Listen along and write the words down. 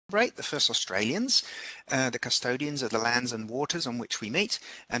celebrate the first Australians, the custodians of the lands and waters on which we meet.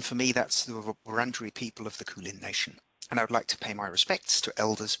 And for me, that's the Wurundjeri people of the Kulin Nation. And I would like to pay my respects to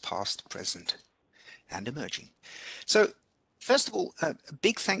elders past, present, and emerging. So first of all, a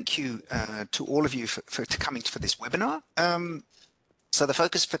big thank you to all of you for coming for this webinar. So the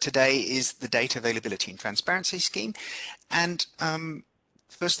focus for today is the Data Availability and Transparency Scheme. And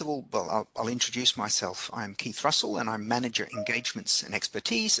first of all, well, I'll introduce myself. I'm Keith Russell, and I'm Manager Engagements and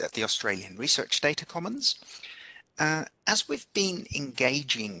Expertise at the Australian Research Data Commons. As we've been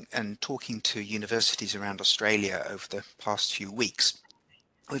engaging and talking to universities around Australia over the past few weeks,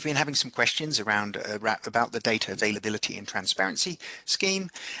 we've been having some questions around about the Data Availability and Transparency Scheme,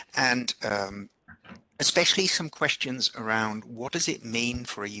 and especially some questions around what does it mean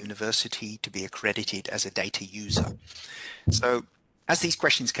for a university to be accredited as a data user. So as these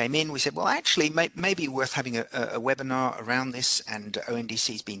questions came in, we said, well, actually, maybe worth having a webinar around this. And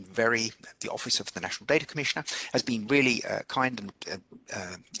ONDC has been the Office of the National Data Commissioner has been really kind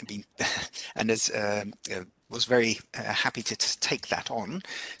and was very happy to take that on.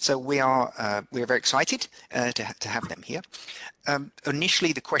 So we're very excited to have them here.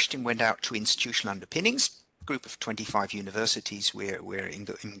 Initially, the question went out to Institutional Underpinnings, a group of 25 universities we're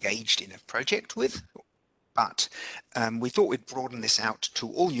engaged in a project with. But we thought we'd broaden this out to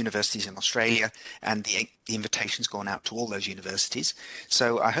all universities in Australia, and the invitation's gone out to all those universities.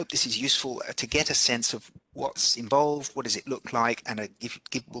 So I hope this is useful to get a sense of what's involved, what does it look like, and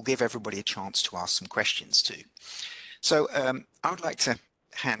we'll give everybody a chance to ask some questions too. So I would like to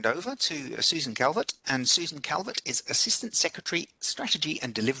hand over to Susan Calvert, and Susan Calvert is Assistant Secretary, Strategy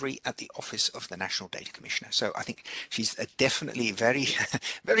and Delivery at the Office of the National Data Commissioner. So I think she's definitely very,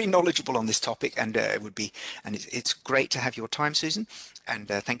 very knowledgeable on this topic, and it's great to have your time, Susan, and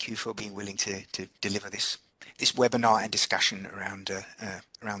thank you for being willing to deliver this webinar and discussion around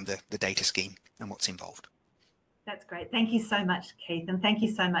the data scheme and what's involved. That's great. Thank you so much, Keith, and thank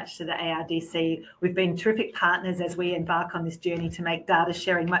you so much to the ARDC. We've been terrific partners as we embark on this journey to make data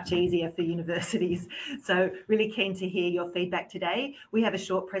sharing much easier for universities. So really keen to hear your feedback today. We have a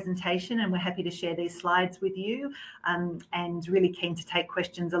short presentation and we're happy to share these slides with you, and really keen to take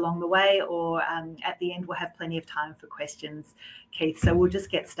questions along the way, or at the end we'll have plenty of time for questions, Keith. So we'll just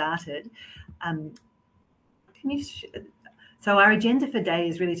get started. So our agenda for today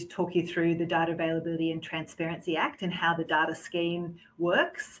is really to talk you through the Data Availability and Transparency Act and how the data scheme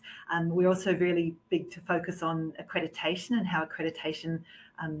works. We're also really big to focus on accreditation and how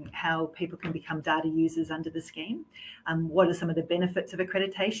how people can become data users under the scheme. What are some of the benefits of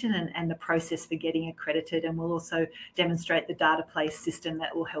accreditation and the process for getting accredited, and we'll also demonstrate the Dataplace system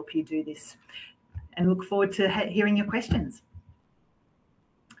that will help you do this. And look forward to hearing your questions.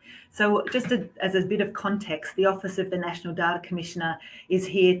 So just as a bit of context, the Office of the National Data Commissioner is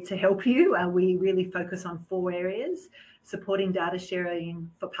here to help you. We really focus on 4 areas: supporting data sharing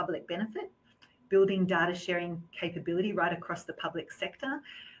for public benefit, building data sharing capability right across the public sector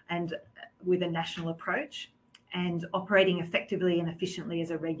and with a national approach, and operating effectively and efficiently as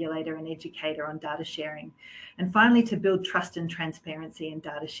a regulator and educator on data sharing. And finally, to build trust and transparency in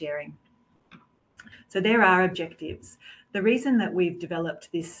data sharing. So there are objectives. The reason that we've developed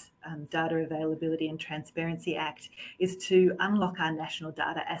this Data Availability and Transparency Act is to unlock our national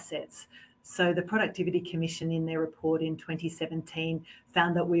data assets. So the Productivity Commission in their report in 2017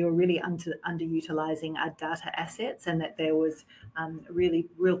 found that we were really underutilising our data assets, and that there was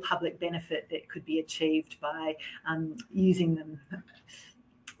real public benefit that could be achieved by using them.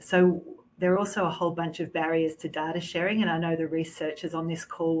 So there are also a whole bunch of barriers to data sharing, and I know the researchers on this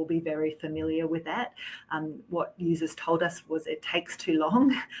call will be very familiar with that. What users told us was it takes too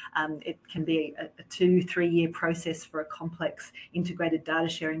long. It can be a 2-3 year process for a complex integrated data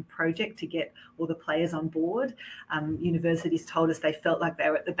sharing project to get all the players on board. Universities told us they felt like they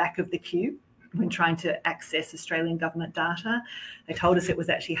were at the back of the queue when trying to access Australian government data. They told us it was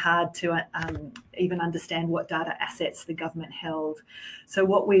actually hard to even understand what data assets the government held. So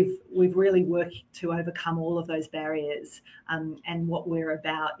what we've really worked to overcome all of those barriers, and what we're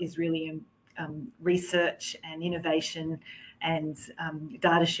about is really research and innovation and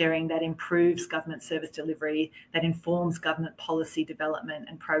data sharing that improves government service delivery, that informs government policy development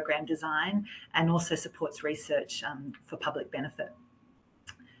and program design, and also supports research for public benefit.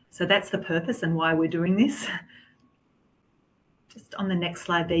 So that's the purpose and why we're doing this. Just on the next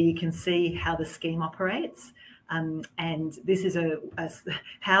slide there, you can see how the scheme operates. And this is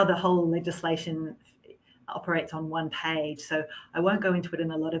how the whole legislation operates on one page. So I won't go into it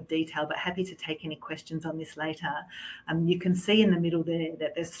in a lot of detail, but happy to take any questions on this later. You can see in the middle there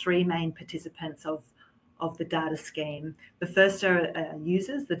that there's 3 main participants of of the data scheme. The first are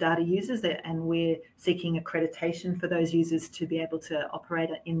users, the data users, and we're seeking accreditation for those users to be able to operate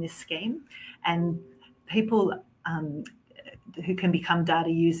in this scheme. And people who can become data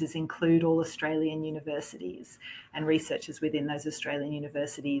users include all Australian universities, and researchers within those Australian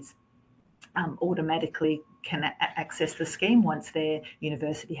universities automatically can access the scheme once their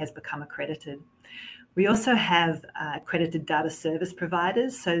university has become accredited. We also have accredited data service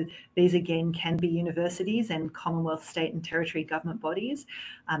providers. So these again can be universities and Commonwealth, state and territory government bodies.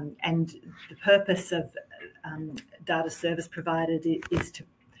 And the purpose of data service provider is to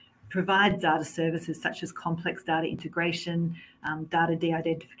provide data services such as complex data integration, data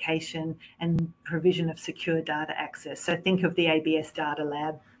de-identification, and provision of secure data access. So think of the ABS Data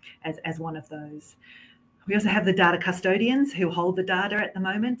Lab as one of those. We also have the data custodians who hold the data at the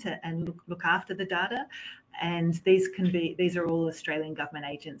moment and look after the data. And these are all Australian government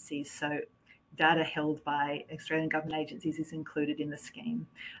agencies. So data held by Australian government agencies is included in the scheme.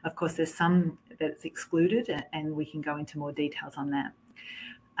 Of course, there's some that's excluded, and we can go into more details on that.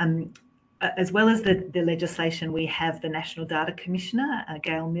 As well as the legislation, we have the National Data Commissioner,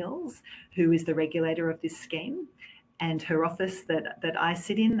 Gail Mills, who is the regulator of this scheme, and her office that I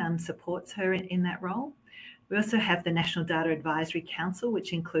sit in supports her in that role. We also have the National Data Advisory Council,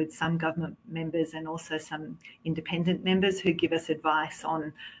 which includes some government members and also some independent members who give us advice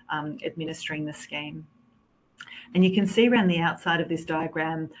on administering the scheme. And you can see around the outside of this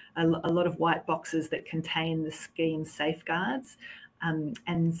diagram a lot of white boxes that contain the scheme safeguards.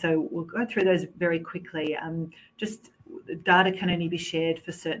 And so we'll go through those very quickly. Just data can only be shared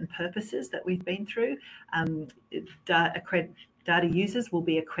for certain purposes that we've been through. Data users will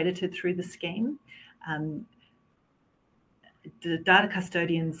be accredited through the scheme. The data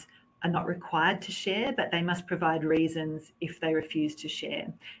custodians are not required to share, but they must provide reasons if they refuse to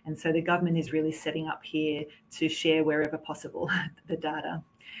share. And so the government is really setting up here to share wherever possible the data.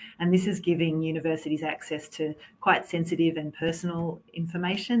 And this is giving universities access to quite sensitive and personal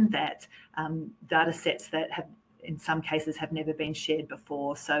information that data sets that have, in some cases, have never been shared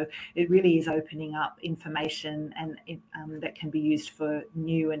before. So it really is opening up information and that can be used for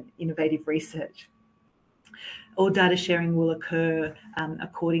new and innovative research. All data sharing will occur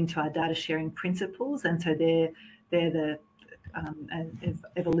according to our data sharing principles, and so they're the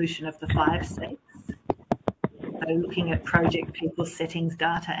evolution of the 5 states. So looking at project, people, settings,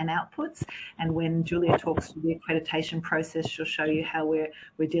 data and outputs. And when Julia talks through the accreditation process, she'll show you how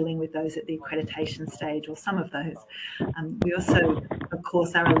we're dealing with those at the accreditation stage, or some of those. We also, of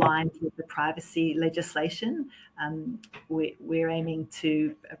course, are aligned with the privacy legislation. We're aiming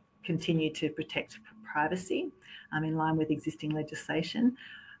to continue to protect privacy in line with existing legislation.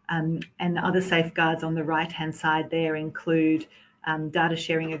 And other safeguards on the right-hand side there include data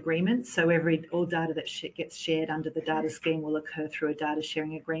sharing agreements. So all data that gets shared under the data scheme will occur through a data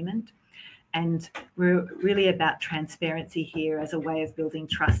sharing agreement. And we're really about transparency here as a way of building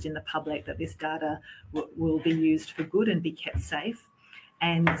trust in the public that this data will be used for good and be kept safe.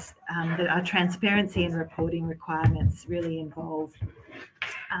 And that our transparency and reporting requirements really involve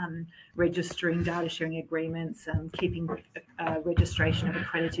registering data sharing agreements, keeping registration of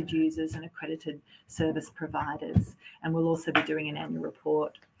accredited users and accredited service providers. And we'll also be doing an annual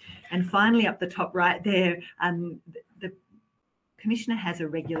report. And finally, up the top right there, the Commissioner has a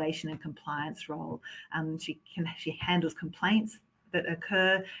regulation and compliance role. She handles complaints that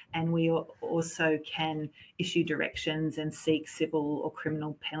occur, and we also can issue directions and seek civil or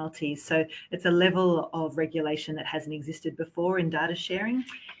criminal penalties. So it's a level of regulation that hasn't existed before in data sharing,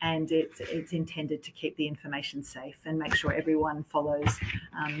 and it's intended to keep the information safe and make sure everyone follows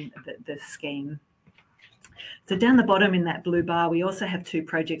the scheme. So down the bottom in that blue bar, we also have 2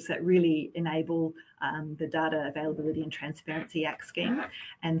 projects that really enable the Data Availability and Transparency Act scheme.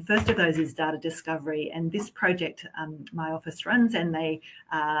 And first of those is data discovery. And this project my office runs, and they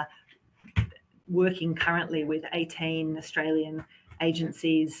are working currently with 18 Australian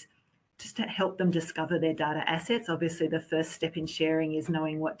agencies just to help them discover their data assets. Obviously, the first step in sharing is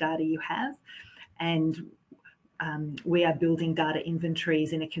knowing what data you have. And we are building data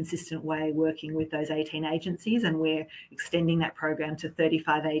inventories in a consistent way, working with those 18 agencies, and we're extending that program to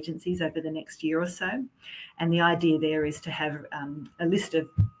 35 agencies over the next year or so. And the idea there is to have a list of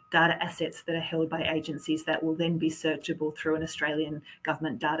data assets that are held by agencies that will then be searchable through an Australian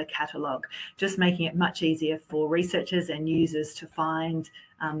government data catalogue, just making it much easier for researchers and users to find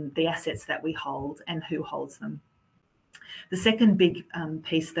the assets that we hold and who holds them. The second big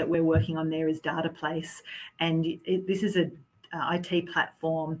piece that we're working on there is Dataplace, and this is a IT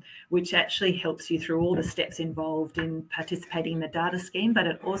platform which actually helps you through all the steps involved in participating in the data scheme, but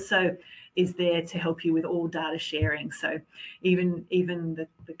it also is there to help you with all data sharing. So even the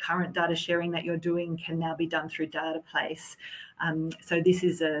current data sharing that you're doing can now be done through Dataplace. So this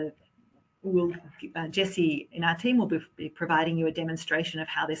is Jessie in our team will be providing you a demonstration of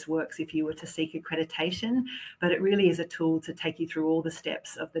how this works if you were to seek accreditation, but it really is a tool to take you through all the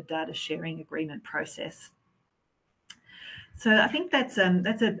steps of the data sharing agreement process. So I think that's an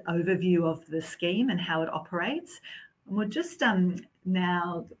overview of the scheme and how it operates. And we'll just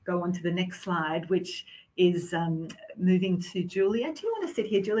now go on to the next slide, which is moving to Julia. Do you want to sit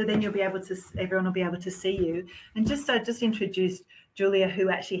here, Julia? Then you'll be able to, everyone will be able to see you. And just introduced Julia, who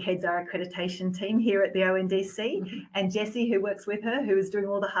actually heads our accreditation team here at the ONDC, and Jessie, who works with her, who is doing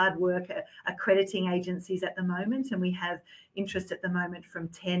all the hard work at accrediting agencies at the moment. And we have interest at the moment from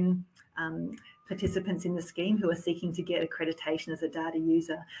 10 participants in the scheme who are seeking to get accreditation as a data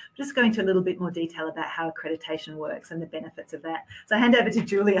user. I'm just going into a little bit more detail about how accreditation works and the benefits of that. So I hand over to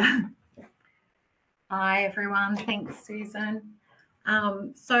Julia. Hi everyone, thanks Susan.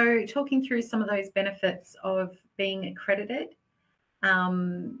 So talking through some of those benefits of being accredited.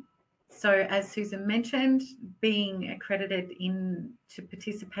 So as Susan mentioned, being accredited to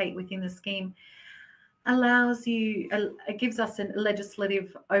participate within the scheme allows you, it gives us a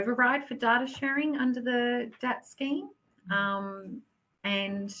legislative override for data sharing under the DAT scheme,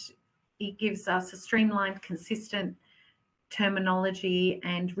 and it gives us a streamlined, consistent terminology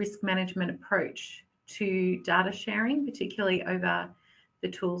and risk management approach to data sharing, particularly over the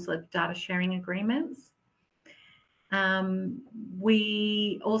tools of data sharing agreements.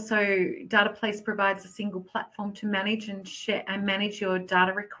 We also, Dataplace provides a single platform to manage and share and manage your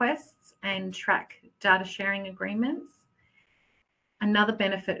data requests and track data sharing agreements. Another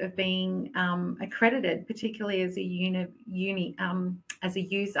benefit of being accredited, particularly as a user,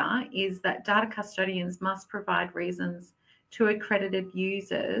 is that data custodians must provide reasons to accredited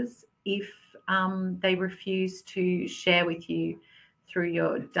users if they refuse to share with you through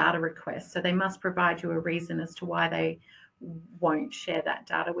your data request. So they must provide you a reason as to why they won't share that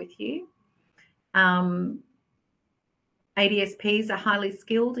data with you. ADSPs are highly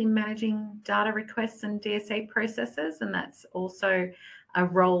skilled in managing data requests and DSA processes, and that's also a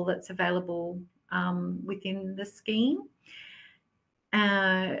role that's available within the scheme.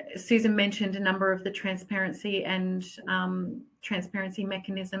 Susan mentioned a number of the transparency and transparency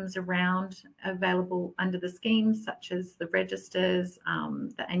mechanisms available under the scheme, such as the registers,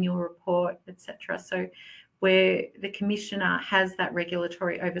 the annual report, etc. So where the Commissioner has that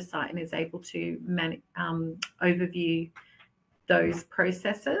regulatory oversight and is able to overview those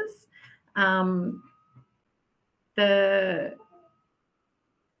processes. The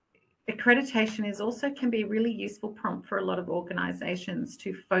accreditation can be a really useful prompt for a lot of organisations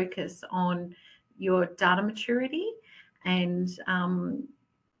to focus on your data maturity, and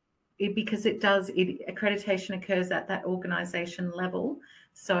because accreditation occurs at that organisation level,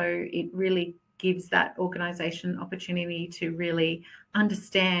 so it really gives that organisation opportunity to really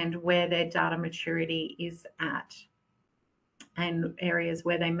understand where their data maturity is at and areas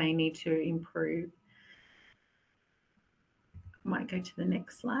where they may need to improve. I might go to the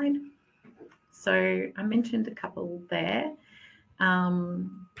next slide. So I mentioned a couple there.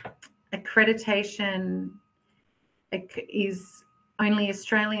 Accreditation is only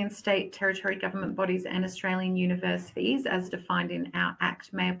Australian state, territory government bodies and Australian universities, as defined in our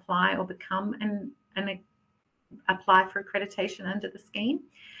Act, may apply or become and apply for accreditation under the scheme.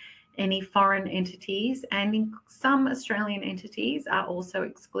 Any foreign entities and some Australian entities are also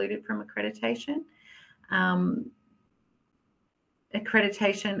excluded from accreditation.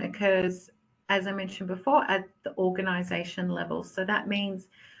 Accreditation occurs, as I mentioned before, at the organisation level. So that means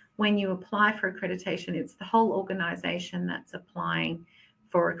when you apply for accreditation, it's the whole organisation that's applying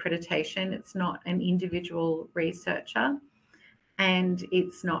for accreditation. It's not an individual researcher, and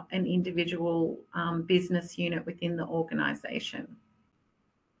it's not an individual business unit within the organisation.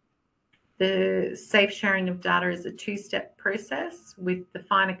 The safe sharing of data is a two-step process, with the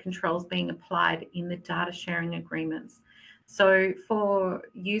finer controls being applied in the data sharing agreements. So for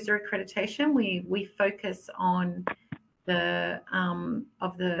user accreditation, we focus on the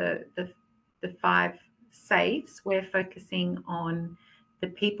 5 safes. We're focusing on the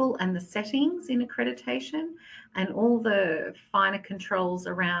people and the settings in accreditation, and all the finer controls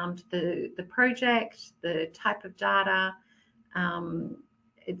around the project, the type of data,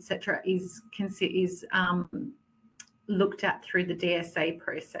 etc., is looked at through the DSA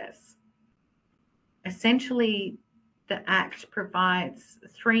process. Essentially, the Act provides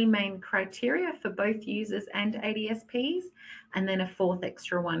 3 main criteria for both users and ADSPs, and then a 4th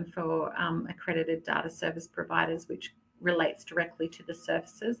extra one for accredited data service providers, which relates directly to the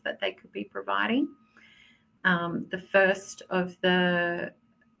services that they could be providing. The first of the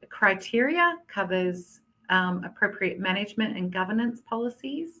criteria covers appropriate management and governance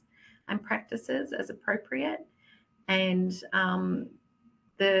policies and practices as appropriate. And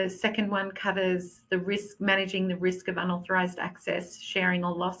the second one covers the managing the risk of unauthorized access, sharing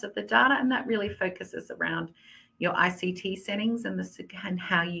or loss of the data. And that really focuses around your ICT settings and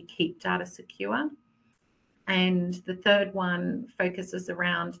how you keep data secure. And the third one focuses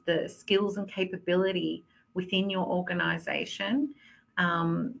around the skills and capability within your organisation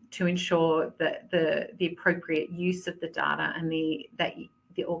to ensure that the appropriate use of the data and that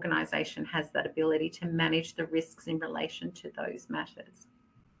the organisation has that ability to manage the risks in relation to those matters.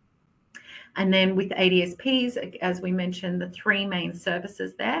 And then with ADSPs, as we mentioned, the three main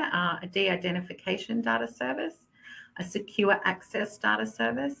services there are a de-identification data service, a secure access data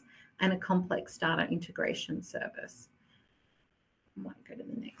service, and a complex data integration service. I might go to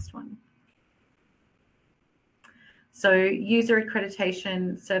the next one. So user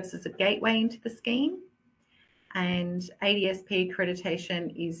accreditation serves as a gateway into the scheme, and ADSP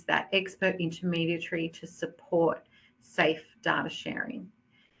accreditation is that expert intermediary to support safe data sharing.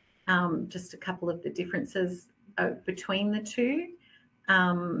 Just a couple of the differences between the two.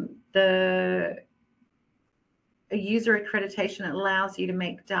 A user accreditation allows you to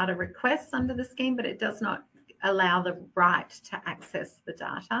make data requests under the scheme, but it does not allow the right to access the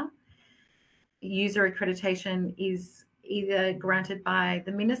data. User accreditation is either granted by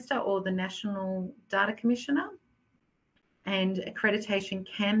the Minister or the National Data Commissioner, and accreditation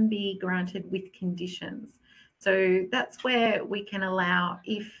can be granted with conditions. So that's where we can allow,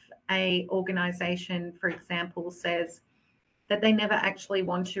 if an organisation, for example, says that they never actually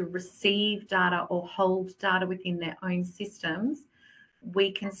want to receive data or hold data within their own systems,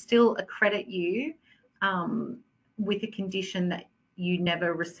 we can still accredit you with a condition that you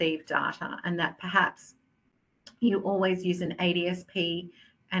never receive data, and that perhaps you always use an ADSP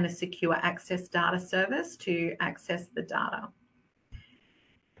and a secure access data service to access the data.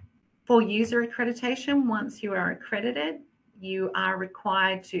 For user accreditation, once you are accredited, you are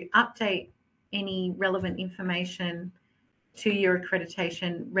required to update any relevant information to your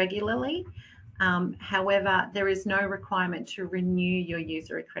accreditation regularly. However, there is no requirement to renew your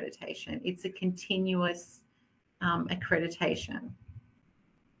user accreditation. It's a continuous accreditation.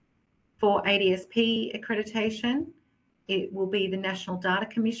 For ADSP accreditation, it will be the National Data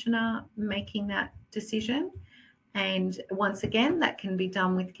Commissioner making that decision. And once again, that can be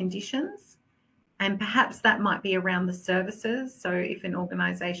done with conditions. And perhaps that might be around the services. So if an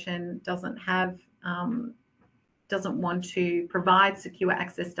organisation doesn't want to provide secure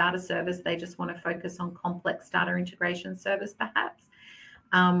access data service, they just want to focus on complex data integration service, perhaps,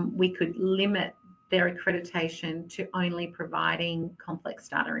 we could limit their accreditation to only providing complex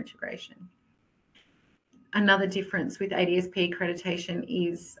data integration. Another difference with ADSP accreditation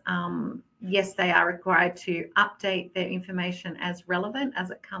is, yes, they are required to update their information as relevant,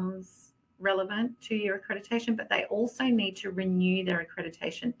 as it comes relevant to your accreditation, but they also need to renew their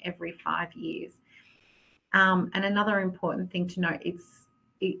accreditation every 5 years. And another important thing to note,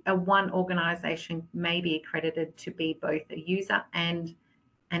 one organisation may be accredited to be both a user and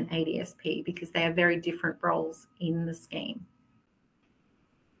an ADSP, because they are very different roles in the scheme.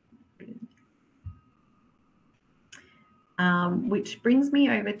 Which brings me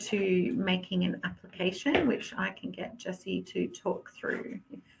over to making an application, which I can get Jessie to talk through.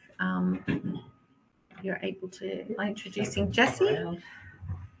 If you're able to, introducing Jessie. I'm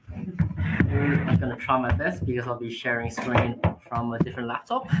going to try my best because I'll be sharing screen from a different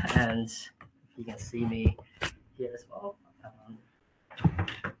laptop, and you can see me here as well.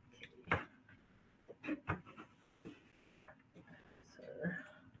 So,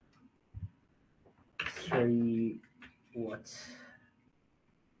 show you what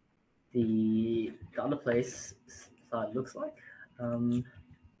the Dataplace side looks like.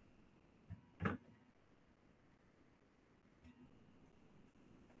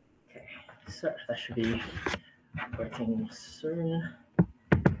 Okay, so that should be working soon.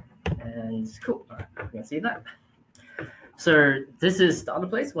 And cool, all right, you can see that. So this is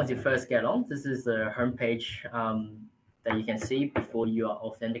Dataplace. Once you first get on, this is the homepage that you can see before you are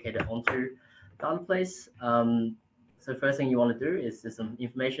authenticated onto Dataplace. So first thing you want to do is there's some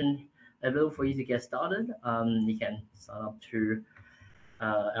information available for you to get started. You can sign up to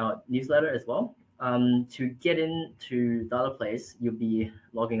our newsletter as well. To get into Dataplace, you'll be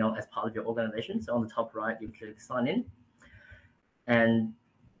logging on as part of your organization. So on the top right, you click sign in, and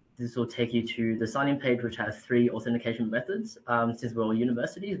this will take you to the sign-in page, which has 3 authentication methods. Since we're all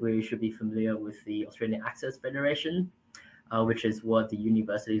universities, we should be familiar with the Australian Access Federation which is what the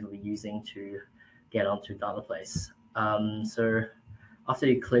universities will be using to get onto Dataplace. So after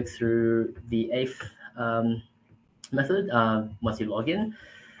you click through the 8th method, once you log in,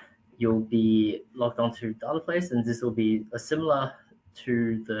 you'll be logged onto Dataplace, and this will be similar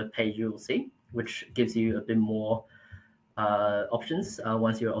to the page you will see, which gives you a bit more options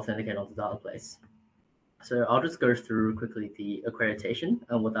once you're authenticated onto Dataplace. So I'll just go through quickly the accreditation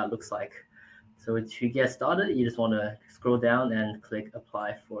and what that looks like. So to get started, you just want to scroll down and click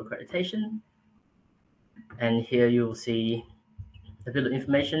Apply for Accreditation. And here you'll see a bit of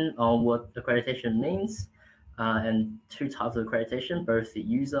information on what accreditation means and 2 types of accreditation, both the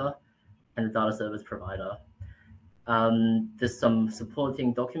user and the data service provider. There's some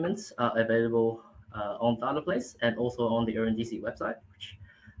supporting documents available on Dataplace and also on the ONDC website, which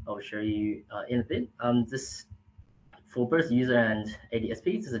I'll show you in a bit. This, for both user and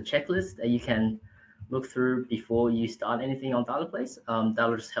ADSPs, is a checklist that you can look through before you start anything on Dataplace. That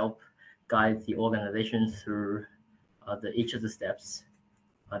will just help guide the organization through each of the steps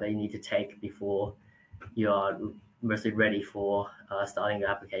that you need to take before you are mostly ready for starting your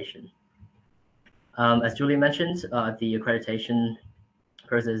application. As Julie mentioned, the accreditation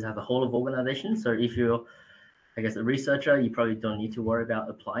process is at the whole of organization. So if you're, I guess, a researcher, you probably don't need to worry about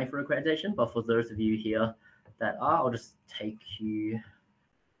applying for accreditation. But for those of you here that are, I'll just take you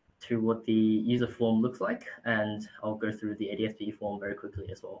to what the user form looks like, and I'll go through the ADSP form very quickly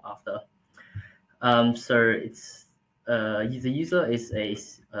as well after. So it's the user is a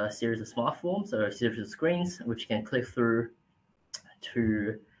series of smart forms, or a series of screens, which you can click through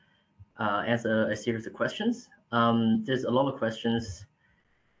to answer a series of questions. There's a lot of questions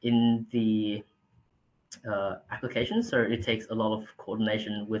in the application, so it takes a lot of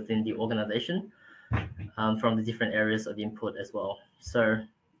coordination within the organization from the different areas of input as well. So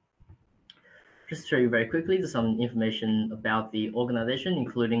just to show you very quickly, there's some information about the organization,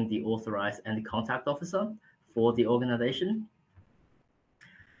 including the authorized and the contact officer for the organization.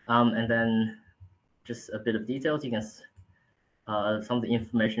 And then just a bit of details. You can some of the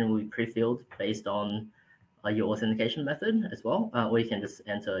information will be pre-filled based on your authentication method as well, or you can just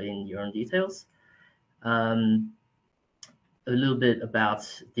enter in your own details. A little bit about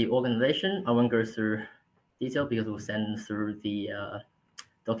the organization. I won't go through detail because we'll send through the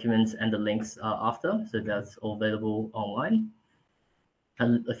documents and the links after, so that's all available online.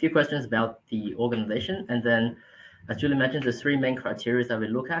 A few questions about the organization, and then, as Julie mentioned, there's 3 main criteria that we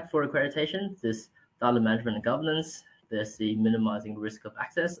look at for accreditation. There's data management and governance, there's the minimizing risk of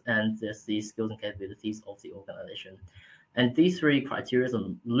access, and there's the skills and capabilities of the organization. And these 3 criteria are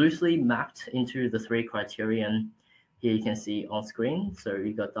loosely mapped into the 3 criterion here you can see on screen. So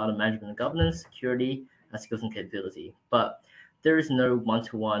you've got data management and governance, security, and skills and capability. But there is no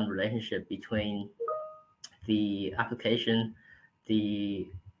one-to-one relationship between the application, the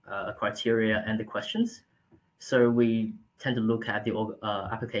criteria, and the questions. So we tend to look at the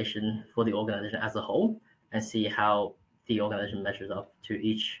application for the organization as a whole and see how the organization measures up to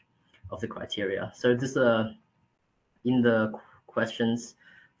each of the criteria. So this in the questions,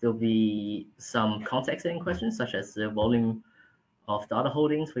 there'll be some context-setting questions, such as the volume of data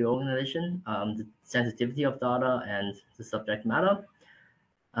holdings for your organization, the sensitivity of data, and the subject matter.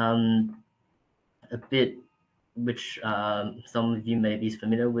 A bit which some of you may be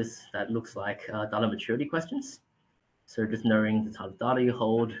familiar with, that looks like data maturity questions. So just knowing the type of data you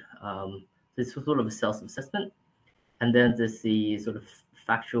hold, this is sort of a self-assessment. And then there's the sort of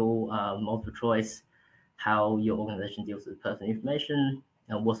factual multiple choice, how your organization deals with personal information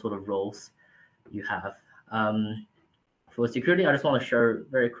and what sort of roles you have. For security, I just want to show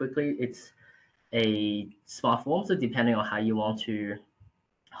very quickly, it's a smart form. So depending on how you want to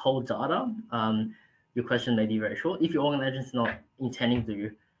hold data, your question may be very short. If your organization is not intending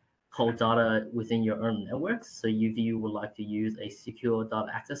to hold data within your own networks, so if you would like to use a secure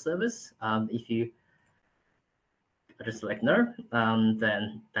data access service, if you just select no,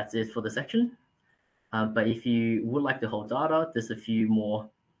 then that's it for the section. But if you would like to hold data, there's a few more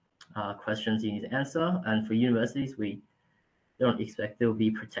questions you need to answer. And for universities, we don't expect there will be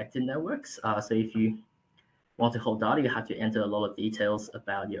protected networks. So if you want to hold data, you have to enter a lot of details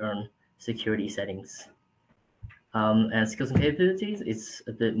about your own security settings. And skills and capabilities, it's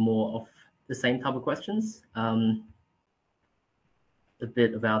a bit more of the same type of questions. A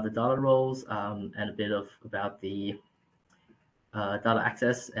bit about the data roles and a bit about the data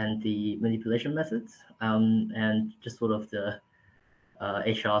access and the manipulation methods, and just sort of the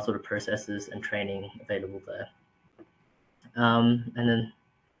HR sort of processes and training available there. And then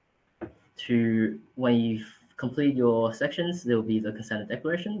when you complete your sections, there will be the consent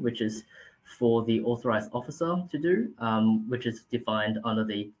declaration, which is for the authorized officer to do, which is defined under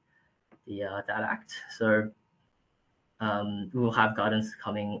the Data Act. So we will have guidance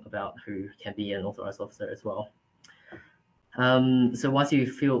coming about who can be an authorized officer as well. So once you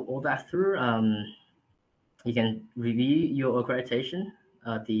fill all that through, you can review your accreditation,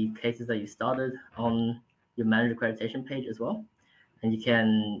 the cases that you started on your managed accreditation page as well. And you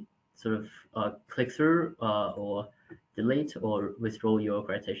can sort of click through or delete or withdraw your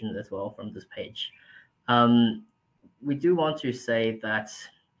accreditation as well from this page. We do want to say that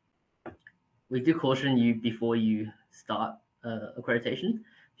we do caution you before you start accreditation,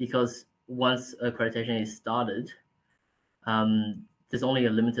 because once accreditation is started, there's only a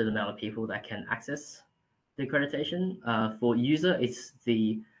limited amount of people that can access the accreditation. For user, it's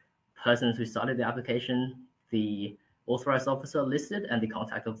the person who started the application, the authorized officer listed, and the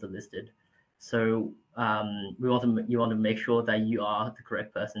contact of the listed. So you want to make sure that you are the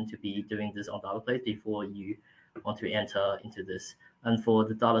correct person to be doing this on Dataplace before you want to enter into this. And for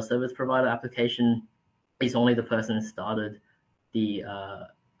the data service provider application, it's only the person who started the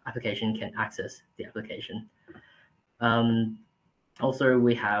application can access the application. Also,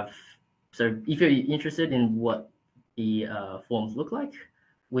 we have, so if you're interested in what the forms look like,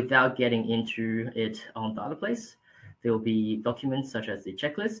 without getting into it on Dataplace, there will be documents such as the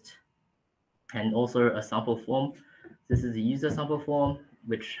checklist and also a sample form. This is the user sample form,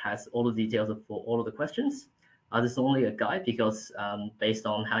 which has all the details for all of the questions. This is only a guide because based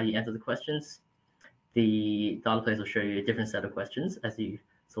on how you enter the questions, the Dataplace will show you a different set of questions, as you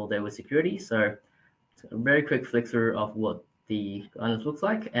saw there with security. So a very quick flick through of what the guidance looks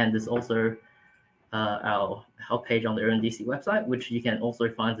like. And there's also our help page on the ONDC website, which you can also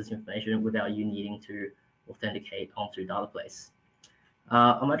find this information without you needing to authenticate onto Dataplace.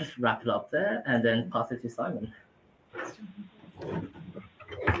 I might just wrap it up there and then pass it to Simon.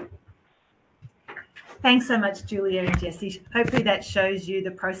 Thanks so much, Julia and Jessie. Hopefully that shows you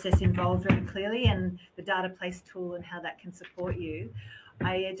the process involved very clearly and the Dataplace tool and how that can support you.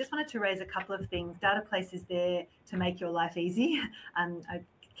 I just wanted to raise a couple of things. Dataplace is there to make your life easy. A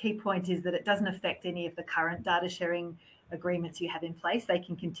key point is that it doesn't affect any of the current data sharing agreements you have in place. They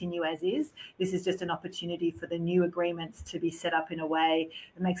can continue as is. This is just an opportunity for the new agreements to be set up in a way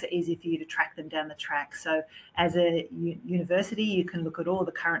that makes it easy for you to track them down the track. So as a university, you can look at all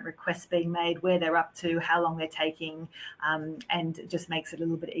the current requests being made, where they're up to, how long they're taking, and it just makes it a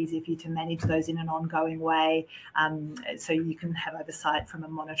little bit easier for you to manage those in an ongoing way, so you can have oversight from a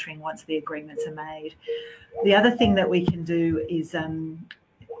monitoring once the agreements are made. The other thing that we can do is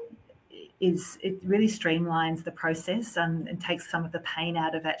it really streamlines the process and takes some of the pain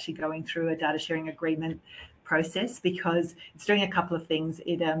out of actually going through a data sharing agreement process, because it's doing a couple of things.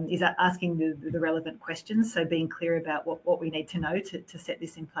 It is asking the relevant questions, so being clear about what we need to know to set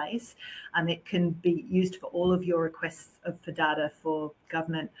this in place. It can be used for all of your requests for data for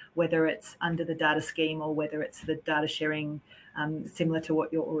government, whether it's under the data scheme or whether it's the data sharing similar to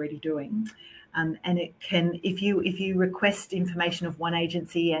what you're already doing. And it can, if you request information of one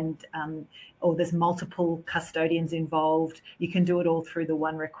agency and or there's multiple custodians involved, you can do it all through the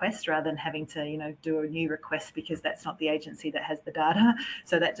one request rather than having to do a new request, because that's not the agency that has the data.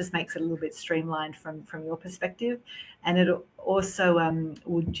 So that just makes it a little bit streamlined from your perspective. And it also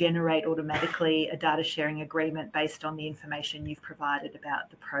will generate automatically a data sharing agreement based on the information you've provided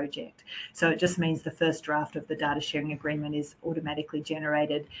about the project. So it just means the first draft of the data sharing agreement is automatically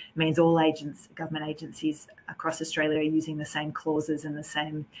generated. It means all government agencies across Australia are using the same clauses and the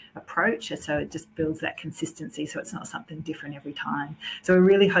same approach. So it just builds that consistency, so it's not something different every time. So we're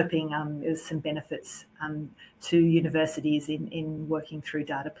really hoping there's some benefits to universities in working through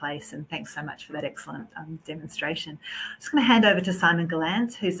Dataplace, and thanks so much for that excellent demonstration. I'm just going to hand over to Simon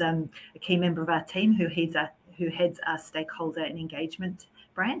Gallant, who's a key member of our team who heads our stakeholder and engagement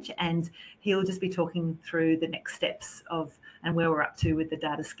branch, and he'll just be talking through the next steps and where we're up to with the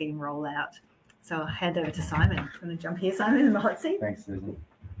data scheme rollout. So I'll hand over to Simon. I'm going to jump here, Simon, in the hot seat. Thanks, Susan.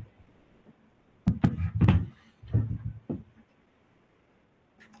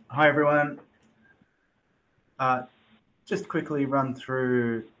 Hi, everyone. Just quickly run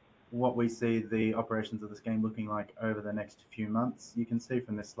through what we see the operations of the scheme looking like over the next few months. You can see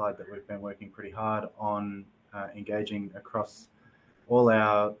from this slide that we've been working pretty hard on engaging across all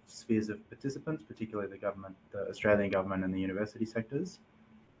our spheres of participants, particularly the government, the Australian government and the university sectors.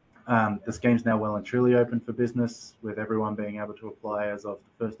 The scheme's now well and truly open for business, with everyone being able to apply as of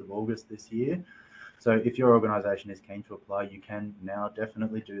the 1st of August this year. So if your organisation is keen to apply, you can now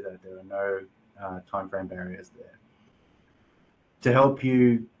definitely do that. There are no timeframe barriers there. To help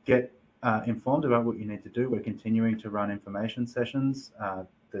you get informed about what you need to do, we're continuing to run information sessions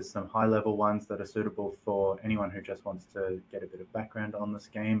There's some high-level ones that are suitable for anyone who just wants to get a bit of background on the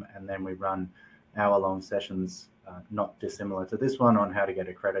scheme, and then we run hour-long sessions, not dissimilar to this one, on how to get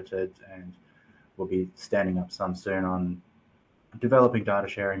accredited, and we'll be standing up some soon on developing data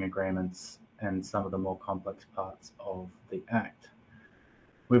sharing agreements and some of the more complex parts of the Act.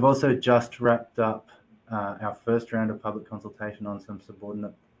 We've also just wrapped up our first round of public consultation on some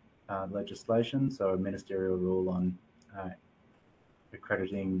subordinate legislation, so a ministerial rule on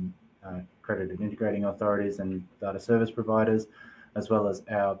accredited integrating authorities and data service providers, as well as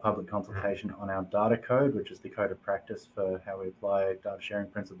our public consultation on our data code, which is the code of practice for how we apply data sharing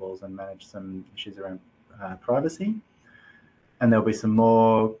principles and manage some issues around privacy. And there'll be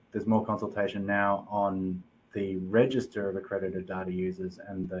there's more consultation now on the register of accredited data users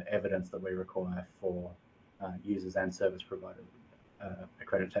and the evidence that we require for users and service provider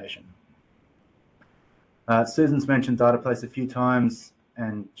accreditation. Susan's mentioned Dataplace a few times,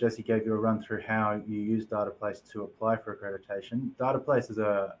 and Jesse gave you a run through how you use Dataplace to apply for accreditation. Dataplace is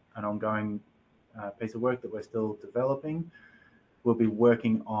an ongoing piece of work that we're still developing. We'll be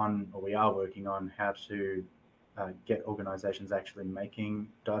working on, or we are working on, how to get organisations actually making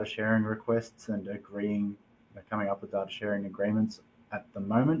data sharing requests and coming up with data sharing agreements at the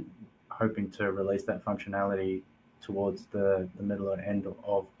moment, hoping to release that functionality towards the middle and end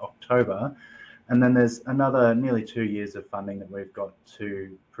of October. And then there's another nearly 2 years of funding that we've got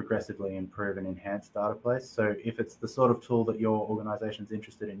to progressively improve and enhance Dataplace. So if it's the sort of tool that your organisation's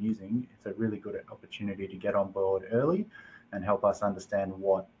interested in using, it's a really good opportunity to get on board early and help us understand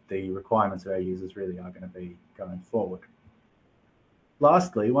what the requirements of our users really are going to be going forward.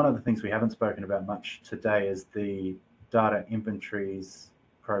 Lastly, one of the things we haven't spoken about much today is the data inventories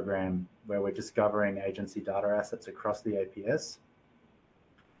program, where we're discovering agency data assets across the APS.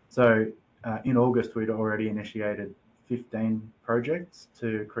 So in August, we'd already initiated 15 projects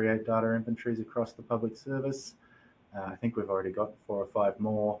to create data inventories across the public service. I think we've already got 4 or 5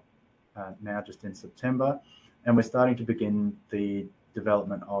 more now just in September. And we're starting to begin the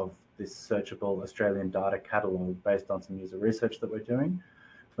development of this searchable Australian data catalogue based on some user research that we're doing.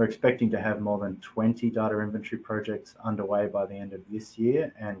 We're expecting to have more than 20 data inventory projects underway by the end of this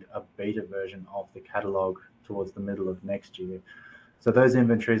year, and a beta version of the catalogue towards the middle of next year. So those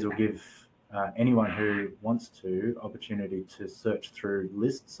inventories will give anyone who wants to opportunity to search through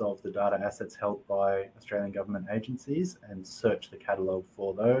lists of the data assets held by Australian government agencies and search the catalogue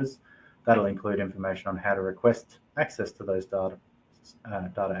for those. That'll include information on how to request access to those data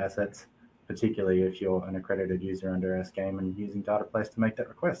assets, particularly if you're an accredited user under our scheme and using Dataplace to make that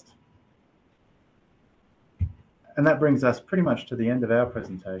request. And that brings us pretty much to the end of our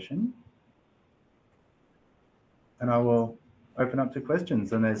presentation. And I will open up to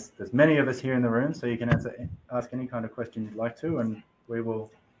questions. And there's many of us here in the room, so you can ask any kind of question you'd like to, and we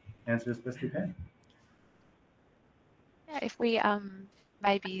will answer as best we can. Yeah, if we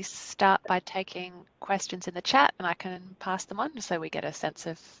maybe start by taking questions in the chat, and I can pass them on so we get a sense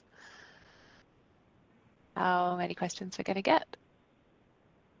of how many questions we're going to get.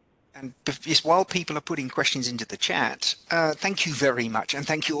 And just while people are putting questions into the chat, thank you very much. And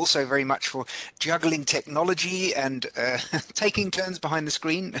thank you also very much for juggling technology and taking turns behind the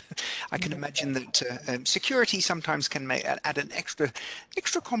screen. I can imagine that security sometimes can add an extra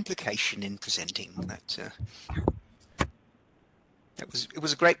complication in presenting. It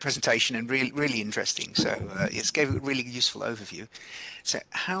was a great presentation and really interesting. So it gave a really useful overview. So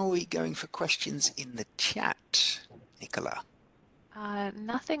how are we going for questions in the chat, Nicola?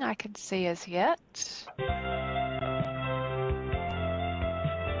 Nothing I can see as yet.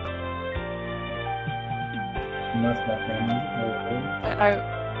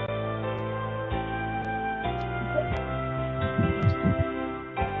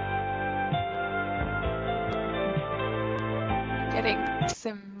 Getting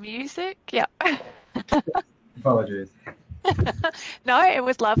some music. Yeah. Apologies. No, it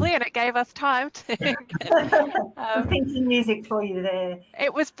was lovely, and it gave us time to thinking music for you there.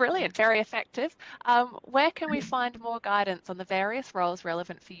 It was brilliant, very effective. Where can we find more guidance on the various roles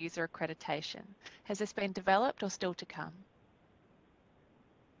relevant for user accreditation? Has this been developed or still to come?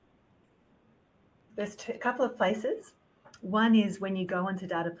 There's a couple of places. One is when you go onto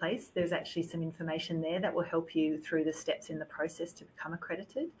Dataplace, there's actually some information there that will help you through the steps in the process to become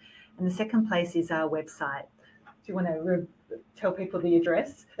accredited. And the second place is our website. Do you want to tell people the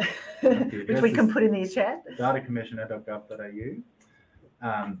address, which we can put in the chat?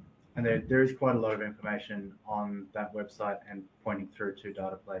 datacommissioner.gov.au. And there is quite a lot of information on that website and pointing through to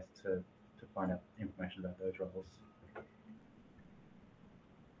Dataplace to find out information about those roles.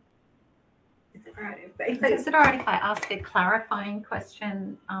 Is it all right if I ask a clarifying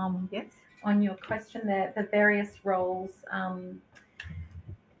question? Yes. On your question there, the various roles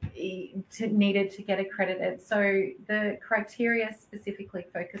needed to get accredited. So the criteria specifically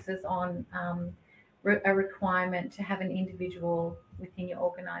focuses on a requirement to have an individual within your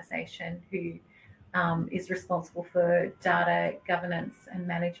organisation who is responsible for data governance and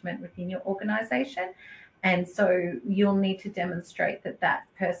management within your organisation. And so you'll need to demonstrate that that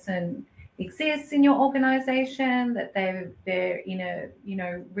person exists in your organisation, that they're in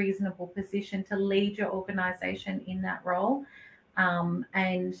a reasonable position to lead your organisation in that role.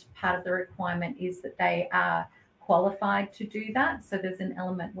 And part of the requirement is that they are qualified to do that. So there's an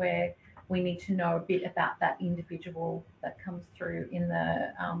element where we need to know a bit about that individual that comes through in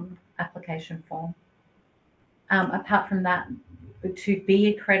the application form. Apart from that, to be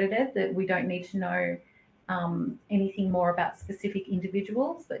accredited, that we don't need to know anything more about specific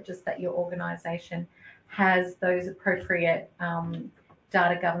individuals, but just that your organisation has those appropriate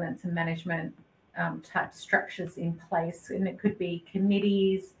data governance and management type structures in place, and it could be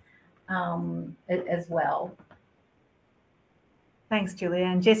committees as well. Thanks, Julia.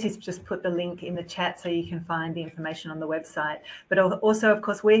 And Jessie's just put the link in the chat so you can find the information on the website. But also, of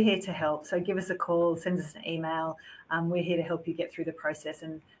course, we're here to help. So give us a call, send us an email. We're here to help you get through the process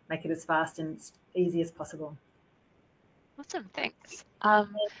and make it as fast and easy as possible. Awesome, thanks.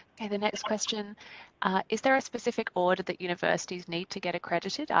 Okay, the next question. Is there a specific order that universities need to get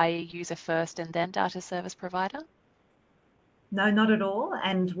accredited, i.e. user first and then data service provider? No, not at all.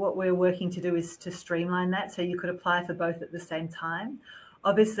 And what we're working to do is to streamline that so you could apply for both at the same time.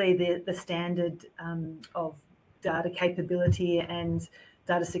 Obviously, the standard of data capability and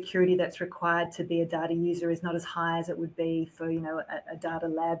data security that's required to be a data user is not as high as it would be for, a data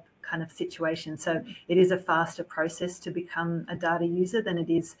lab kind of situation. So it is a faster process to become a data user than it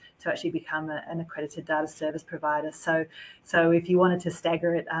is to actually become an accredited data service provider. So if you wanted to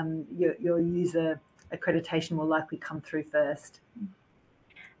stagger it, your user accreditation will likely come through first.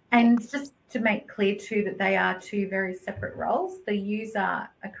 And just to make clear too that they are two very separate roles. The user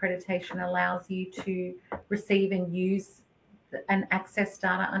accreditation allows you to receive and use and access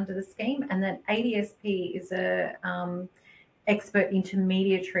data under the scheme, and then ADSP is a expert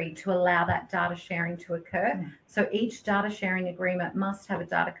intermediary to allow that data sharing to occur. So each data sharing agreement must have a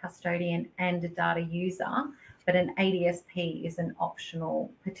data custodian and a data user, but an ADSP is an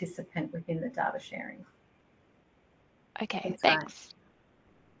optional participant within the data sharing. Okay, thanks.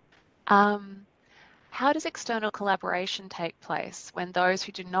 Right. How does external collaboration take place when those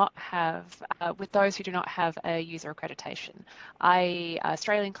who do not have, with those who do not have a user accreditation, i.e.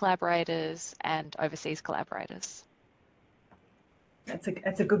 Australian collaborators and overseas collaborators? That's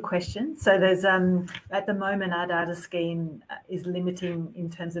a good question. So there's at the moment our data scheme is limiting in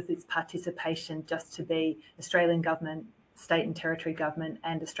terms of its participation just to be Australian government, state and territory government,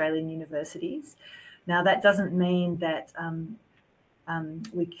 and Australian universities. Now that doesn't mean that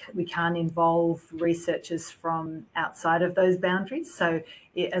we can't involve researchers from outside of those boundaries. So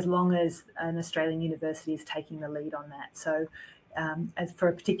as long as an Australian university is taking the lead on that. So as for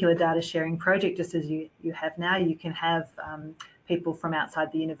a particular data sharing project, just as you have now, you can have people from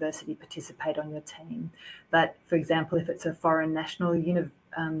outside the university participate on your team. But for example, if it's a foreign national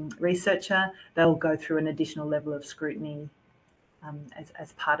researcher, they'll go through an additional level of scrutiny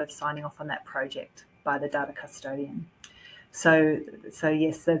as part of signing off on that project by the data custodian. So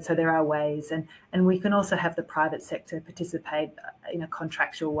yes, so there are ways, and we can also have the private sector participate in a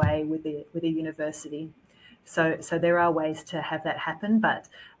contractual way with a university. So there are ways to have that happen, but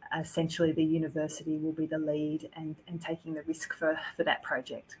essentially the university will be the lead and taking the risk for that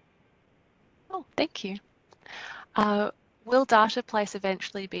project. Oh, thank you. Will Dataplace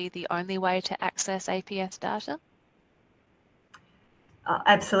eventually be the only way to access APS data?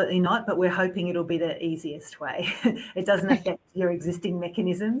 Absolutely not, but we're hoping it'll be the easiest way. It doesn't affect your existing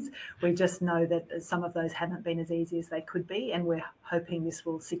mechanisms. We just know that some of those haven't been as easy as they could be, and we're hoping this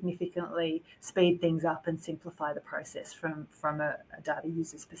will significantly speed things up and simplify the process from a data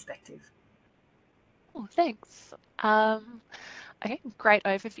user's perspective. Oh, thanks. Okay, great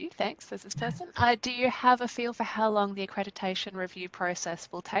overview. Thanks, this person. Do you have a feel for how long the accreditation review process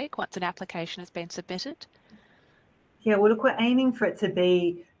will take once an application has been submitted? Yeah, well, look, we're aiming for it to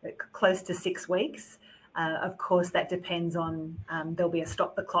be close to 6 weeks. Of course, that depends on, there'll be a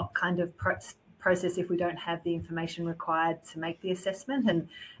stop the clock kind of process if we don't have the information required to make the assessment.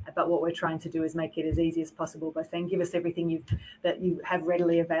 But what we're trying to do is make it as easy as possible by saying, give us everything that you have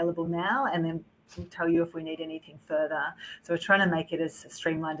readily available now, and then we'll tell you if we need anything further. So we're trying to make it as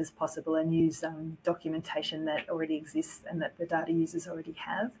streamlined as possible and use documentation that already exists and that the data users already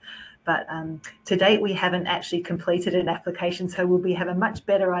have. But to date, we haven't actually completed an application, so we'll have a much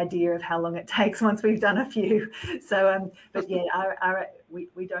better idea of how long it takes once we've done a few. So, but yeah,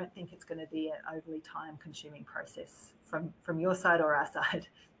 we don't think it's going to be an overly time-consuming process from your side or our side.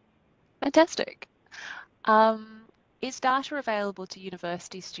 Fantastic. Is data available to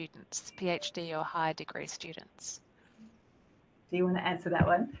university students, PhD or higher degree students? Do you want to answer that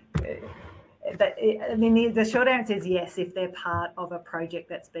one? But I mean, the short answer is yes, if they're part of a project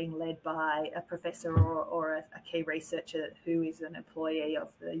that's being led by a professor or a key researcher who is an employee of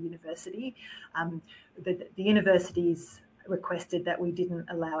the university. The university's requested that we didn't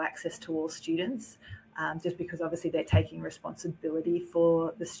allow access to all students, just because obviously they're taking responsibility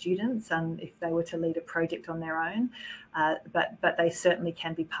for the students if they were to lead a project on their own. But they certainly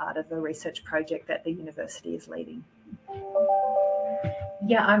can be part of a research project that the university is leading.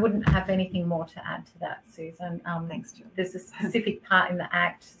 Yeah, I wouldn't have anything more to add to that, Susan. Thanks, Jill. There's a specific part in the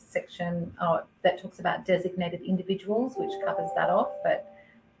Act section that talks about designated individuals, which covers that off, but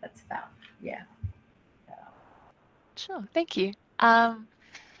that's about, yeah. Sure, thank you.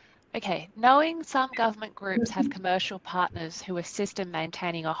 Okay, knowing some government groups have commercial partners who assist in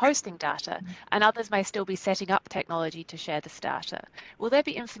maintaining or hosting data, and others may still be setting up technology to share this data, will there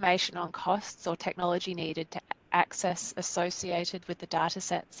be information on costs or technology needed to access associated with the data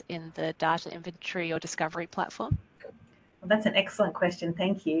sets in the data inventory or discovery platform? Well, that's an excellent question.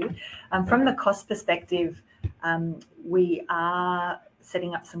 Thank you. From the cost perspective, we are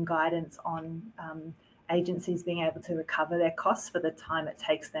setting up some guidance on agencies being able to recover their costs for the time it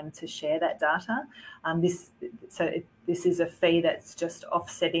takes them to share that data. This is a fee that's just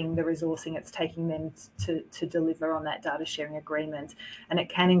offsetting the resourcing it's taking them to deliver on that data sharing agreement. And it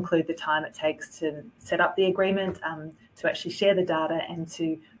can include the time it takes to set up the agreement, to actually share the data and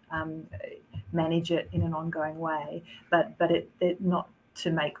to manage it in an ongoing way. But it not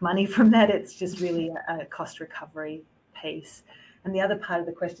to make money from that, it's just really a cost recovery piece. And the other part of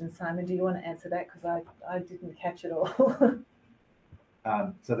the question, Simon, do you want to answer that? Because I didn't catch it all.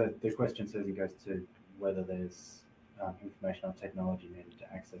 So the question, Susan, goes to whether there's information on technology needed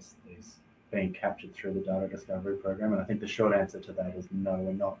to access these being captured through the data discovery program. And I think the short answer to that is no,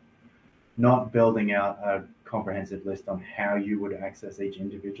 we're not building out a comprehensive list on how you would access each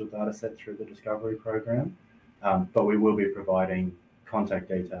individual data set through the discovery program. But we will be providing contact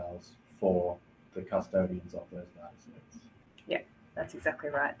details for the custodians of those data sets. Yeah, that's exactly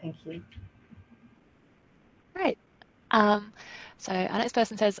right. Thank you. Great. So our next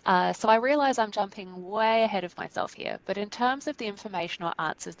person says, so I realise I'm jumping way ahead of myself here, but in terms of the information or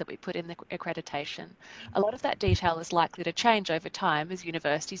answers that we put in the accreditation, a lot of that detail is likely to change over time as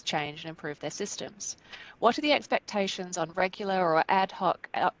universities change and improve their systems. What are the expectations on regular or ad hoc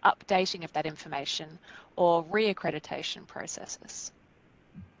updating of that information or re-accreditation processes?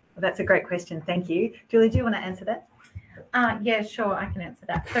 Well, that's a great question. Thank you. Julie, do you want to answer that? Yeah, sure, I can answer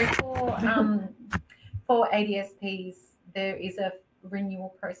that. So for ADSPs, there is a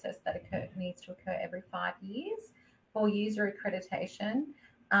renewal process that needs to occur every 5 years. For user accreditation,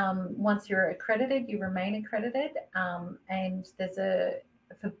 once you're accredited, you remain accredited, and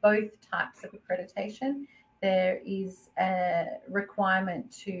for both types of accreditation, there is a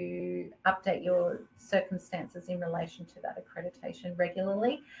requirement to update your circumstances in relation to that accreditation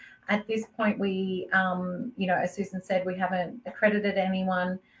regularly. At this point, we, as Susan said, we haven't accredited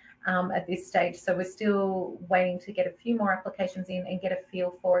anyone at this stage. So we're still waiting to get a few more applications in and get a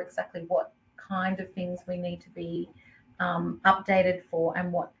feel for exactly what kind of things we need to be updated for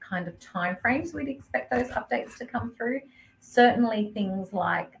and what kind of timeframes we'd expect those updates to come through. Certainly things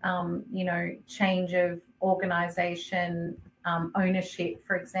like, change of organisation, ownership,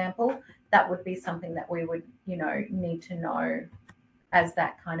 for example, that would be something that we would, need to know as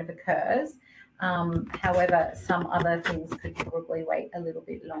that kind of occurs. However, some other things could probably wait a little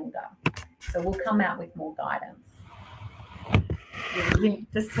bit longer. So we'll come out with more guidance. Yeah,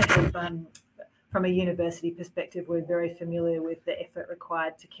 just from a university perspective, we're very familiar with the effort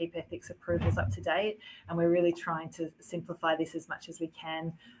required to keep ethics approvals up to date, and we're really trying to simplify this as much as we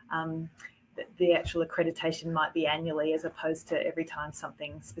can. The actual accreditation might be annually as opposed to every time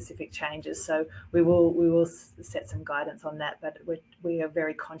something specific changes. So we will set some guidance on that, but we are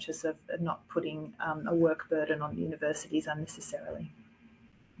very conscious of not putting a work burden on universities unnecessarily.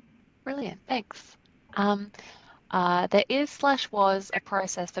 Brilliant, thanks. There is/was a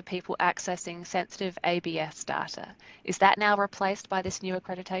process for people accessing sensitive ABS data. Is that now replaced by this new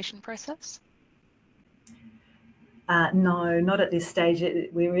accreditation process? No, not at this stage.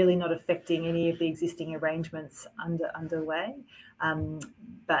 We're really not affecting any of the existing arrangements underway.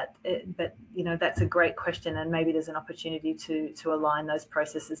 But you know, that's a great question, and maybe there's an opportunity to align those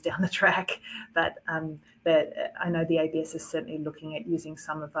processes down the track. But I know the ABS is certainly looking at using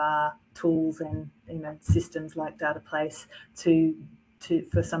some of our tools and, you know, systems like Dataplace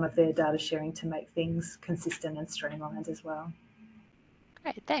for some of their data sharing to make things consistent and streamlined as well.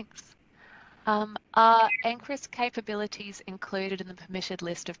 Great, thanks. Are NCRIS capabilities included in the permitted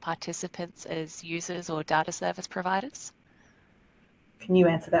list of participants as users or data service providers? Can you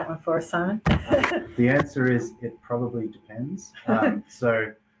answer that one for us, Simon? The answer is it probably depends.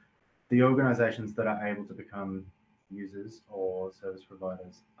 So the organisations that are able to become users or service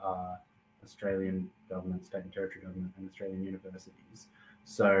providers are Australian government, state and territory government, and Australian universities.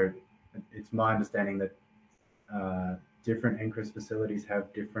 So it's my understanding that different NCRIS facilities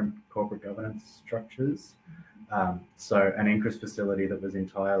have different corporate governance structures. So an NCRIS facility that was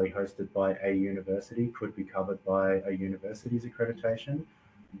entirely hosted by a university could be covered by a university's accreditation,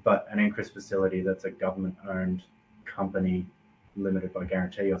 but an NCRIS facility that's a government-owned company limited by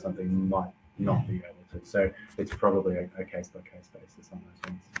guarantee or something might not be able to. So it's probably a case-by-case basis on those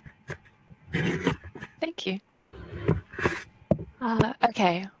ones. Thank you.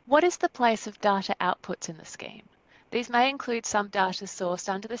 Okay, what is the place of data outputs in the scheme? These may include some data sourced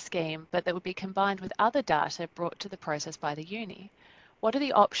under the scheme, but that would be combined with other data brought to the process by the uni. What are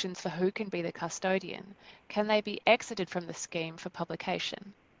the options for who can be the custodian? Can they be exited from the scheme for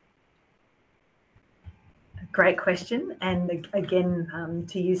publication? Great question. And again,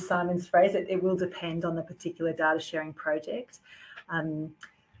 to use Simon's phrase, it will depend on the particular data sharing project.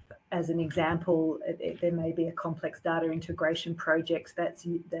 As an example, there may be a complex data integration project that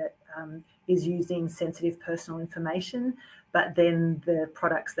is using sensitive personal information, but then the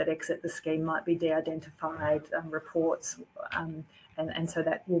products that exit the scheme might be de-identified reports, and so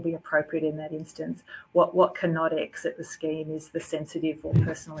that will be appropriate in that instance. What cannot exit the scheme is the sensitive or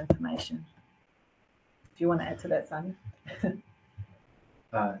personal information. Do you want to add to that, Simon?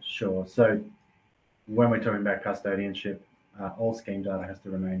 Sure. So when we're talking about custodianship, all scheme data has to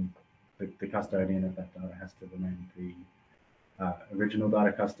remain, the custodian of that data has to remain the original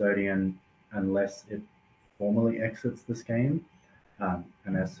data custodian unless it formally exits the scheme.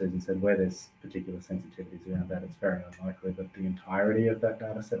 And as Susan said, where there's particular sensitivities around that, it's very unlikely that the entirety of that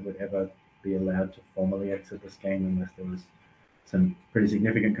data set would ever be allowed to formally exit the scheme unless there was some pretty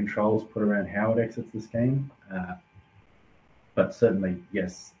significant controls put around how it exits the scheme. But certainly,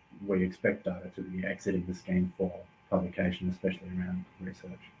 yes, we expect data to be exiting the scheme for publication, especially around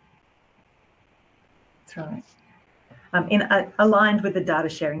research. That's right. Aligned with the data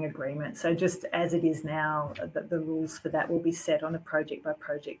sharing agreement. So just as it is now, the rules for that will be set on a project by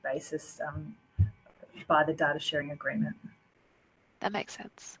project basis by the data sharing agreement. That makes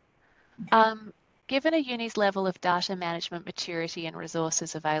sense. Given a uni's level of data management maturity and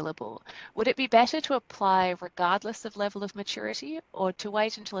resources available, would it be better to apply regardless of level of maturity, or to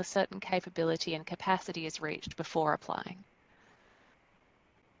wait until a certain capability and capacity is reached before applying?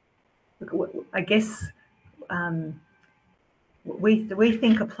 I guess we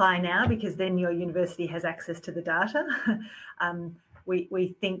think apply now, because then your university has access to the data.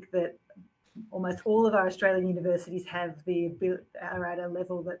 We think that almost all of our Australian universities are at a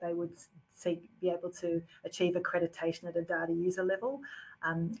level that they would be able to achieve accreditation at a data user level,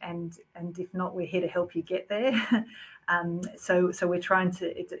 and if not, we're here to help you get there. So we're trying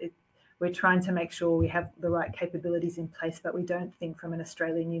to make sure we have the right capabilities in place, but we don't think from an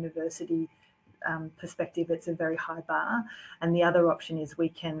Australian university perspective it's a very high bar. And the other option is we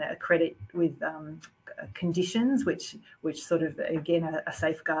can accredit with conditions, which sort of again are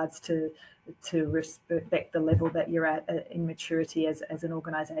safeguards to respect the level that you're at in maturity as an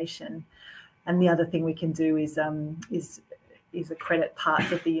organisation. And the other thing we can do is accredit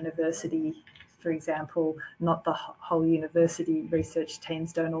parts of the university. For example, not the whole university research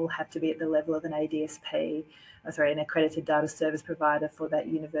teams don't all have to be at the level of an ADSP, an accredited data service provider for that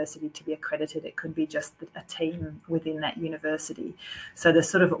university to be accredited. It could be just a team within that university. So there's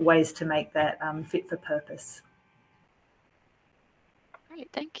sort of ways to make that fit for purpose. Great,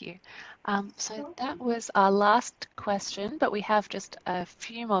 thank you. So that was our last question, but we have just a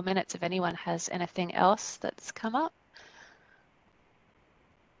few more minutes if anyone has anything else that's come up.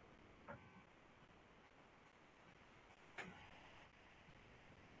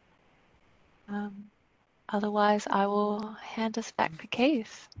 Otherwise, I will hand us back to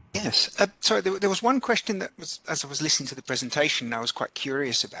Keith. Yes. Sorry, there was one question that was, as I was listening to the presentation, I was quite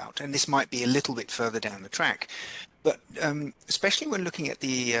curious about, and this might be a little bit further down the track. But especially when looking at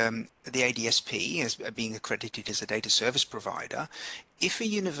the ADSP as being accredited as a data service provider, if a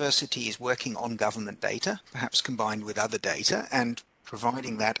university is working on government data, perhaps combined with other data, and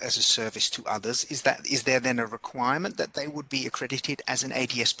providing that as a service to others, is there then a requirement that they would be accredited as an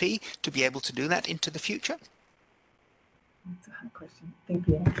ADSP to be able to do that into the future? That's a hard question. I think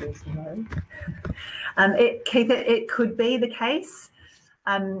the answer is no. Keith, it could be the case.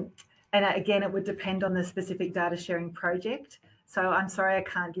 And again, it would depend on the specific data sharing project. So I'm sorry, I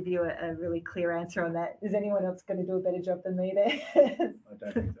can't give you a really clear answer on that. Is anyone else going to do a better job than me there? I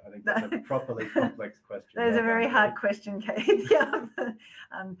don't think so. I think that's a properly complex question. There's a very hard question, Kate. Yeah.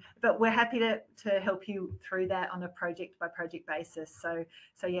 But we're happy to help you through that on a project by project basis. So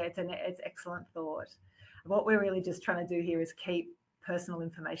yeah, it's excellent thought. What we're really just trying to do here is keep personal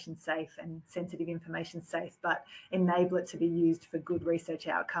information safe and sensitive information safe, but enable it to be used for good research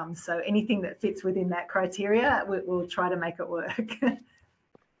outcomes. So anything that fits within that criteria, we'll try to make it work.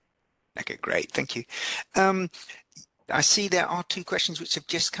 Okay, great. Thank you. I see there are two questions which have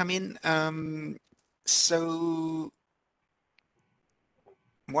just come in. So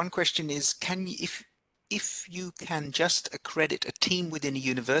one question is, if you can just accredit a team within a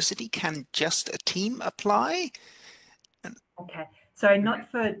university, can just a team apply? Okay, so not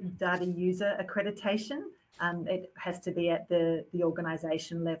for data user accreditation. It has to be at the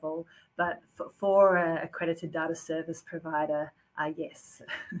organisation level, but for an accredited data service provider, yes,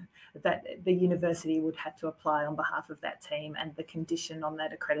 that the university would have to apply on behalf of that team, and the condition on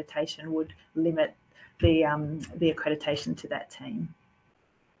that accreditation would limit the accreditation to that team.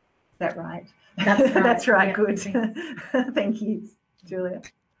 Is that right? That's right. That's right. Yeah, Good. thanks. Thank you, Julia.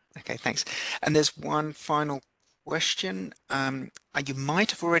 Okay, thanks. And there's one final question. You might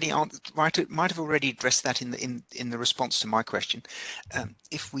have already addressed that in the response to my question.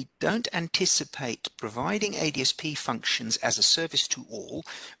 If we don't anticipate providing ADSP functions as a service to all,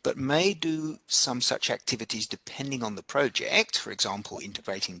 but may do some such activities depending on the project, for example,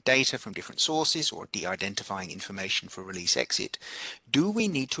 integrating data from different sources or de-identifying information for release exit, do we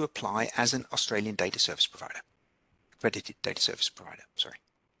need to apply as an Australian data service provider, accredited data service provider? Sorry.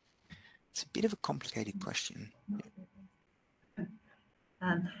 It's a bit of a complicated question.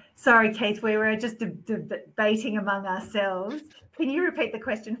 Sorry, Keith, we were just debating among ourselves. Can you repeat the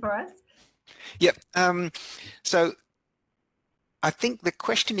question for us? Yep. So I think the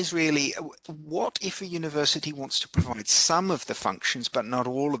question is really, what if a university wants to provide some of the functions, but not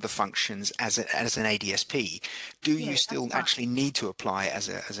all of the functions as an ADSP? Do you still actually need to apply as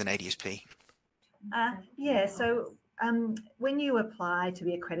an ADSP? Yeah, so when you apply to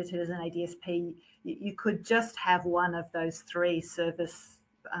be accredited as an ADSP, you could just have one of those three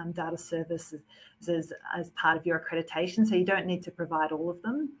data services as part of your accreditation, so you don't need to provide all of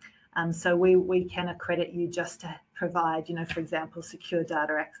them. So we can accredit you just to provide, for example, secure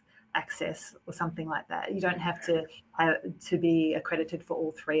data access or something like that. You don't have to be accredited for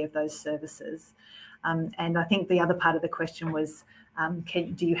all three of those services. And I think the other part of the question was,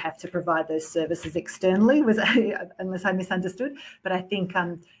 do you have to provide those services externally? Unless I misunderstood. But I think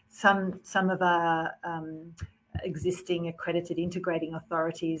some of our existing accredited integrating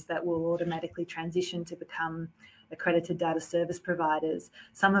authorities that will automatically transition to become accredited data service providers.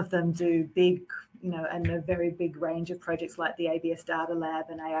 Some of them do big, and a very big range of projects like the ABS Data Lab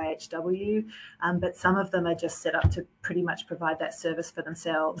and AIHW, but some of them are just set up to pretty much provide that service for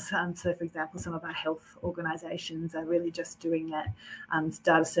themselves. So, for example, some of our health organisations are really just doing that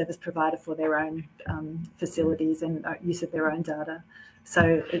data service provider for their own facilities and use of their own data.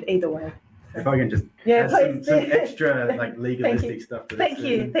 So either way. If I can just add some extra legalistic stuff to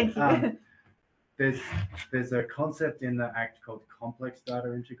this. Thank you. There's a concept in the Act called complex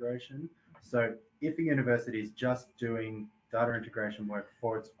data integration. So if a university is just doing data integration work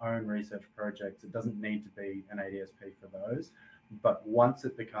for its own research projects, it doesn't need to be an ADSP for those. But once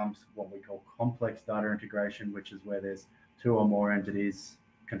it becomes what we call complex data integration, which is where there's two or more entities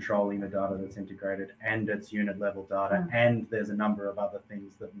controlling the data that's integrated and it's unit level data, and there's a number of other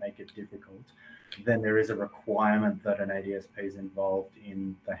things that make it difficult, then there is a requirement that an ADSP is involved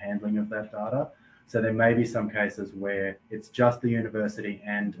in the handling of that data. So there may be some cases where it's just the university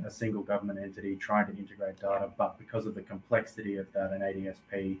and a single government entity trying to integrate data, but because of the complexity of that, an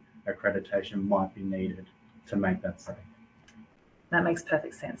ADSP accreditation might be needed to make that safe. That makes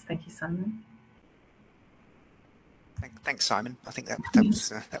perfect sense. Thank you, Simon. Thanks, Simon. I think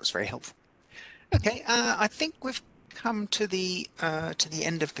that was very helpful. Okay, I think we've come to the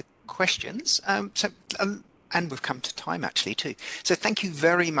end of the questions. So And we've come to time actually too. So thank you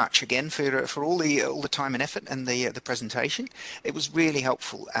very much again for all the time and effort and the presentation. It was really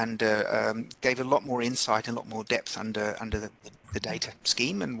helpful and gave a lot more insight and a lot more depth under the data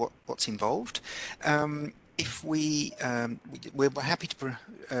scheme and what's involved. If we're happy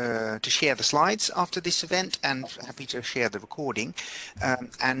to share the slides after this event and happy to share the recording.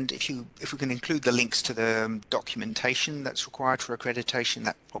 And if we can include the links to the documentation that's required for accreditation,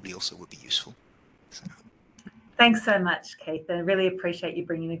 that probably also would be useful. So. Thanks so much, Keith. I really appreciate you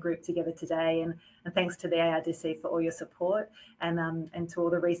bringing the group together today, and thanks to the ARDC for all your support, and to all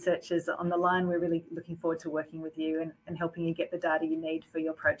the researchers on the line. We're really looking forward to working with you and helping you get the data you need for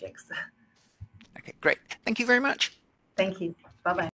your projects. Okay, great. Thank you very much. Thank you. Bye-bye.